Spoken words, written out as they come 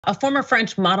A former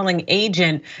French modeling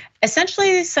agent,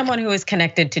 essentially someone who is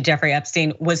connected to Jeffrey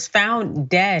Epstein, was found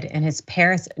dead in his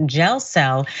Paris jail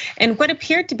cell in what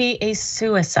appeared to be a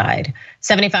suicide.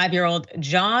 75-year-old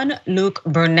Jean-Luc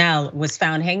Brunel was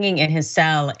found hanging in his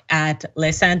cell at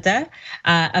Santé,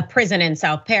 a prison in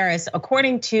South Paris,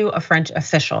 according to a French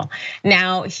official.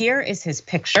 Now, here is his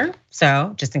picture.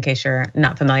 So just in case you're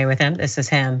not familiar with him, this is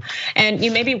him. And you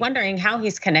may be wondering how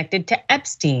he's connected to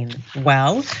Epstein.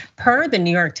 Well, per the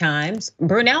New York Times,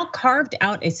 Brunel carved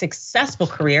out a successful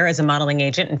career as a modeling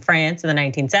agent in France in the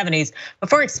 1970s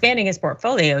before expanding his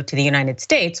portfolio to the United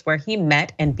States, where he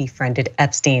met and befriended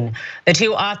Epstein. The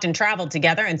two often traveled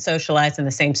together and socialized in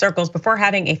the same circles before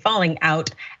having a falling out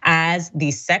as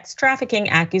the sex trafficking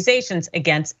accusations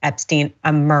against Epstein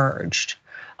emerged.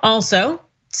 Also,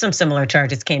 some similar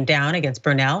charges came down against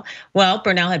Brunel. Well,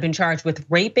 Brunel had been charged with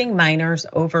raping minors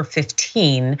over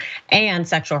 15 and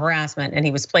sexual harassment, and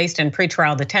he was placed in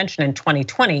pretrial detention in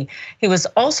 2020. He was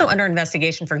also under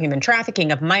investigation for human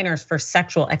trafficking of minors for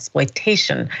sexual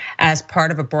exploitation as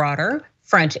part of a broader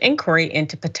French inquiry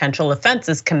into potential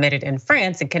offenses committed in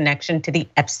France in connection to the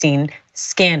Epstein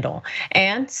scandal.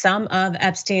 And some of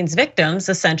Epstein's victims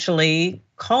essentially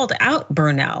called out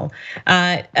Brunel.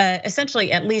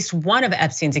 Essentially, at least one of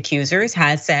Epstein's accusers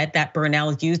has said that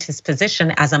Brunel used his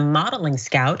position as a modeling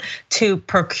scout to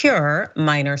procure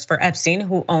minors for Epstein,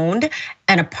 who owned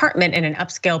an apartment in an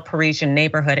upscale Parisian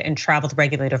neighborhood and traveled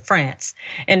regularly to France.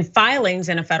 In filings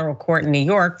in a federal court in New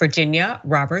York, Virginia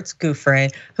Roberts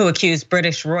Giuffre, who accused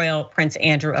British royal Prince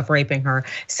Andrew of raping her,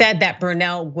 said that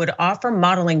Brunel would offer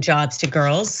modeling jobs to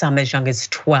girls, some as young as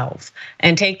 12,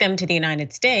 and take them to the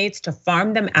United States to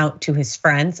farm them out to his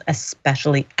friends,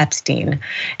 especially Epstein.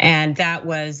 And that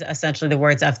was essentially the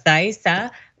words of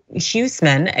Thaisa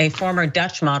Huisman, a former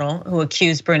Dutch model who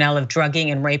accused Brunel of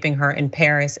drugging and raping her in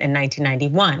Paris in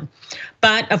 1991.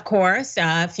 But of course,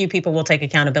 few people will take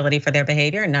accountability for their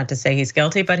behavior, and not to say he's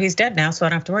guilty, but he's dead now, so I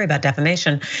don't have to worry about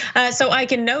defamation. So I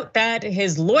can note that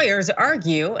his lawyers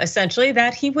argue essentially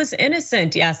that he was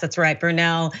innocent. Yes, that's right,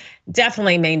 Brunel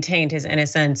definitely maintained his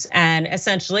innocence. And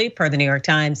essentially, per the New York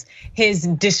Times, his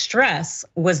distress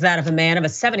was that of a man of a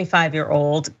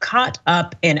 75-year-old caught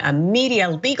up in a media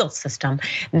legal system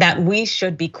that we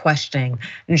should be questioning.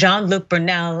 Jean-Luc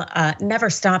Brunel never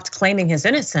stopped claiming his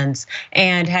innocence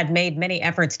and had made many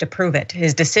efforts to prove it.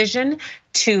 His decision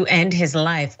to end his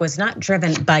life was not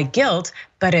driven by guilt,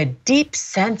 but a deep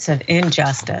sense of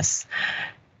injustice.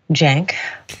 Cenk?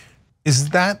 Is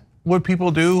that what people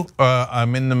do?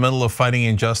 I'm in the middle of fighting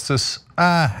injustice.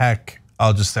 Heck,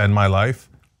 I'll just end my life.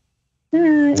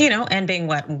 And being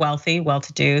what, wealthy,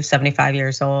 well-to-do, 75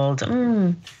 years old.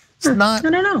 It's not. I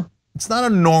don't know. It's not a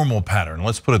normal pattern.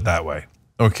 Let's put it that way.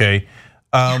 Okay.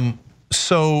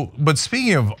 So, but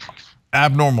speaking of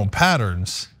abnormal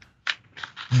patterns,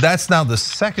 that's now the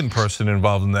second person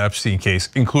involved in the Epstein case,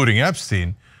 including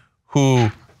Epstein,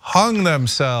 who hung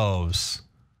themselves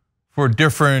for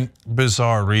different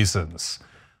bizarre reasons.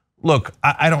 Look,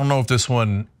 I don't know if this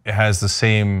one has the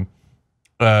same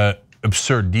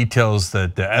absurd details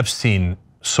that the Epstein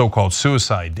so-called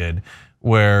suicide did,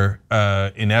 where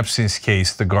in Epstein's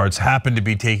case, the guards happened to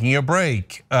be taking a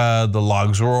break. The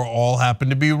logs all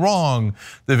happened to be wrong.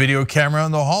 The video camera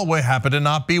in the hallway happened to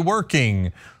not be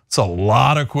working. It's a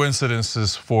lot of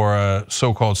coincidences for a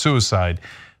so-called suicide.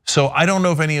 So I don't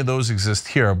know if any of those exist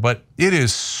here, but it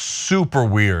is super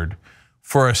weird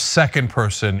for a second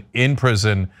person in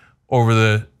prison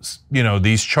over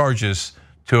these charges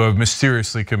to have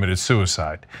mysteriously committed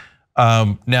suicide.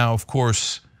 Now, of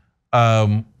course,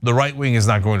 the right wing is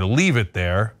not going to leave it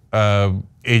there.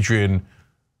 Adrian,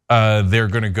 they're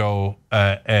going to go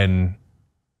and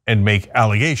make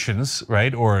allegations,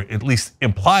 right? Or at least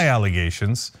imply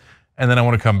allegations. And then I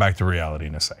want to come back to reality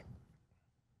in a second.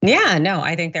 Yeah, no,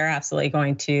 I think they're absolutely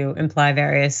going to imply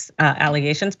various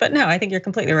allegations, but no, I think you're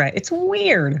completely right. It's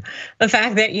weird, the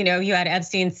fact that you had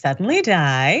Epstein suddenly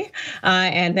die,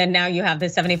 and then now you have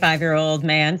this 75-year-old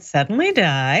man suddenly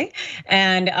die,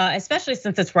 and especially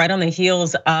since it's right on the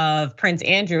heels of Prince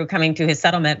Andrew coming to his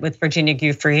settlement with Virginia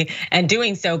Giuffre and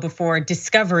doing so before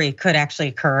discovery could actually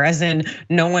occur, as in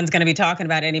no one's going to be talking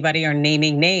about anybody or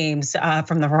naming names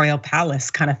from the royal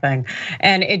palace kind of thing,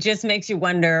 and it just makes you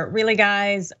wonder, really,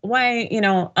 guys. Why,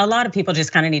 a lot of people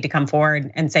just kind of need to come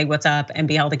forward and say what's up and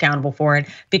be held accountable for it,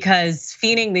 because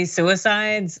feeding these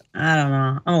suicides, I don't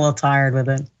know, I'm a little tired with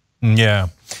it. Yeah,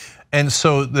 and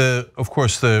so of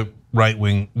course, the right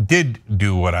wing did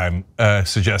do what I'm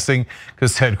suggesting,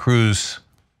 because Ted Cruz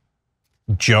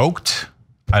joked.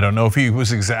 I don't know if he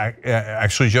was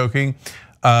actually joking.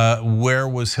 Where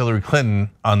was Hillary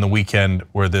Clinton on the weekend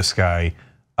where this guy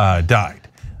died?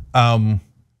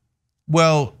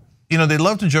 Well, they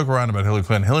love to joke around about Hillary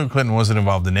Clinton. Hillary Clinton wasn't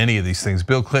involved in any of these things.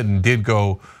 Bill Clinton did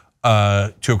go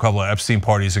to a couple of Epstein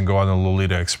parties and go on the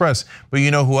Lolita Express. But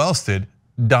you know who else did?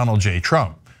 Donald J.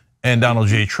 Trump. And Donald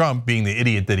J. Trump, being the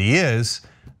idiot that he is,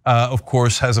 of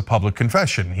course, has a public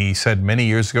confession. He said many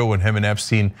years ago when him and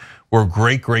Epstein were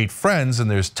great friends, and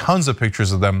there's tons of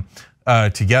pictures of them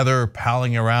together,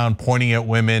 palling around, pointing at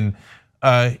women.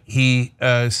 He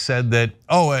said that,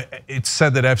 it's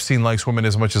said that Epstein likes women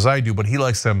as much as I do, but he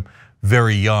likes them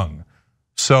very young.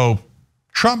 So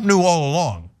Trump knew all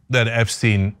along that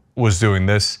Epstein was doing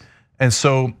this. And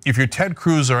so if you're Ted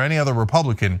Cruz or any other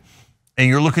Republican and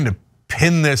you're looking to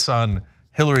pin this on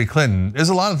Hillary Clinton, there's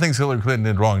a lot of things Hillary Clinton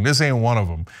did wrong. This ain't one of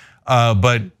them.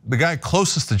 But the guy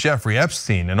closest to Jeffrey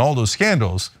Epstein and all those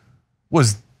scandals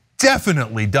was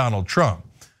definitely Donald Trump.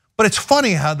 But it's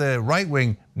funny how the right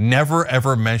wing never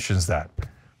ever mentions that.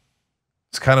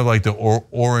 It's kind of like the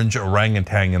orange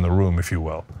orangutan in the room, if you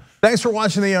will. Thanks for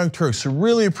watching The Young Turks,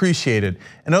 really appreciate it.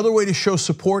 Another way to show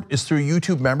support is through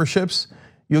YouTube memberships.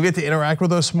 You'll get to interact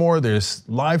with us more. There's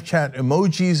live chat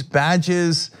emojis,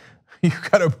 badges. You've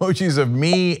got emojis of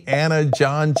me, Anna,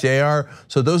 John, JR.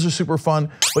 So those are super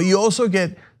fun. But you also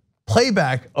get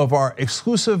playback of our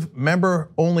exclusive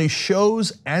member-only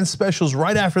shows and specials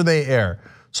right after they air.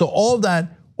 So all of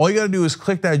that, all you gotta do is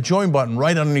click that join button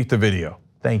right underneath the video.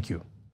 Thank you.